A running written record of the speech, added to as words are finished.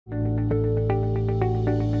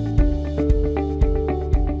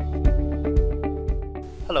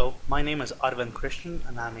My name is Arvind Krishnan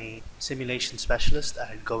and I'm a simulation specialist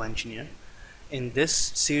at GoEngineer. In this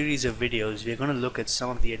series of videos, we're going to look at some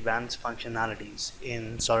of the advanced functionalities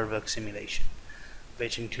in SOLIDWORKS Simulation,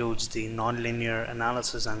 which includes the nonlinear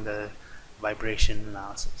analysis and the vibration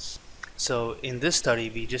analysis. So in this study,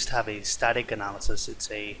 we just have a static analysis. It's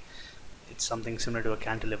something similar to a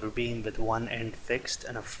cantilever beam with one end fixed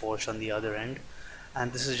and a force on the other end.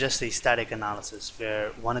 And this is just a static analysis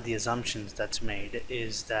where one of the assumptions that's made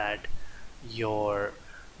is that your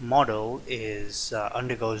model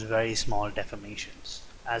undergoes very small deformations.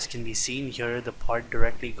 As can be seen here, the part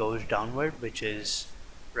directly goes downward, which is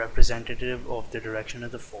representative of the direction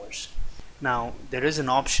of the force. Now, there is an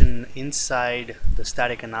option inside the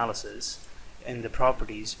static analysis in the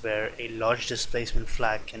properties where a large displacement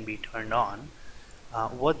flag can be turned on.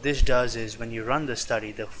 What this does is when you run the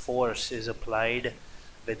study, the force is applied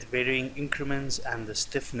with varying increments and the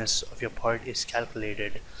stiffness of your part is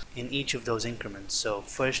calculated in each of those increments. So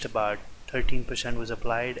first about 13% was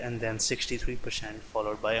applied and then 63%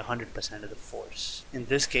 followed by 100% of the force. In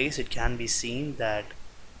this case, it can be seen that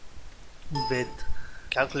with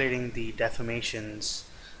calculating the deformations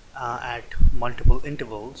at multiple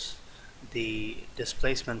intervals, the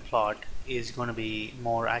displacement plot is going to be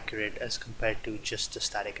more accurate as compared to just the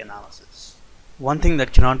static analysis. One thing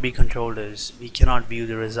that cannot be controlled is we cannot view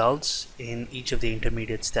the results in each of the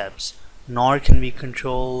intermediate steps, nor can we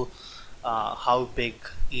control how big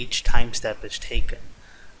each time step is taken.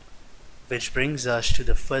 Which brings us to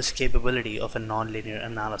the first capability of a nonlinear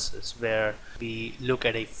analysis, where we look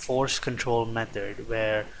at a force control method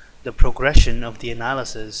where the progression of the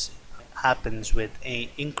analysis happens with an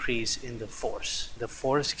increase in the force. The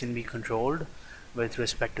force can be controlled with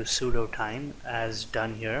respect to pseudo time, as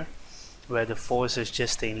done here, where the force is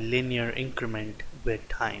just a linear increment with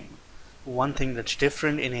time. One thing that's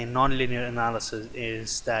different in a nonlinear analysis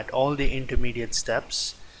is that all the intermediate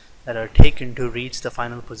steps that are taken to reach the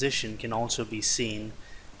final position can also be seen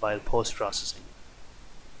while post-processing.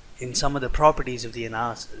 In some of the properties of the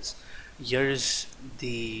analysis, here's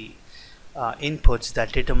the inputs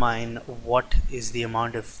that determine what is the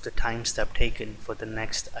amount of the time step taken for the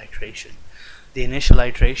next iteration. The initial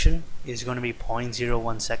iteration is going to be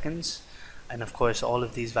 0.01 seconds, and of course all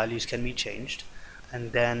of these values can be changed,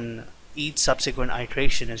 and then each subsequent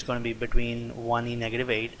iteration is going to be between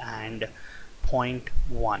 1e-8 and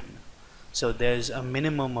 0.1. So there's a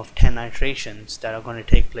minimum of 10 iterations that are going to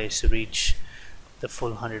take place to reach the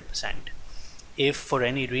full 100%. If for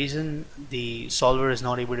any reason the solver is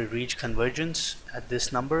not able to reach convergence at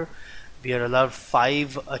this number, we are allowed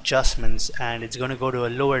 5 adjustments and it's going to go to a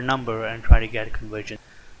lower number and try to get convergence.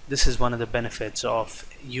 This is one of the benefits of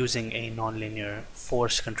using a nonlinear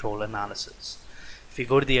force control analysis. If you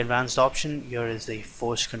go to the advanced option, here is the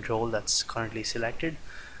force control that's currently selected.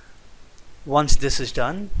 Once this is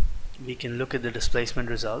done, we can look at the displacement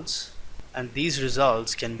results, and these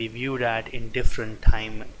results can be viewed at in different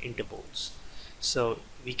time intervals. So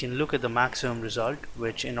we can look at the maximum result,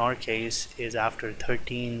 which in our case is after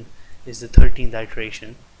 13 is the 13th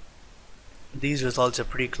iteration. These results are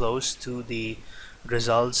pretty close to the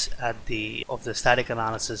results of the static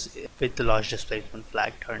analysis with the large displacement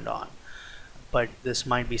flag turned on, but this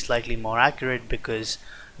might be slightly more accurate because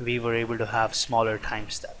we were able to have smaller time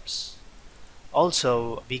steps.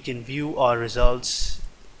 Also, we can view our results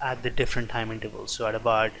at the different time intervals. So at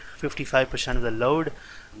about 55% of the load,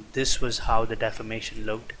 this was how the deformation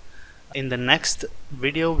looked. In the next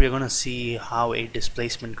video, we're going to see how a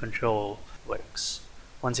displacement control works.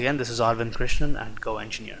 Once again, this is Arvind Krishnan at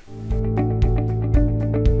GoEngineer.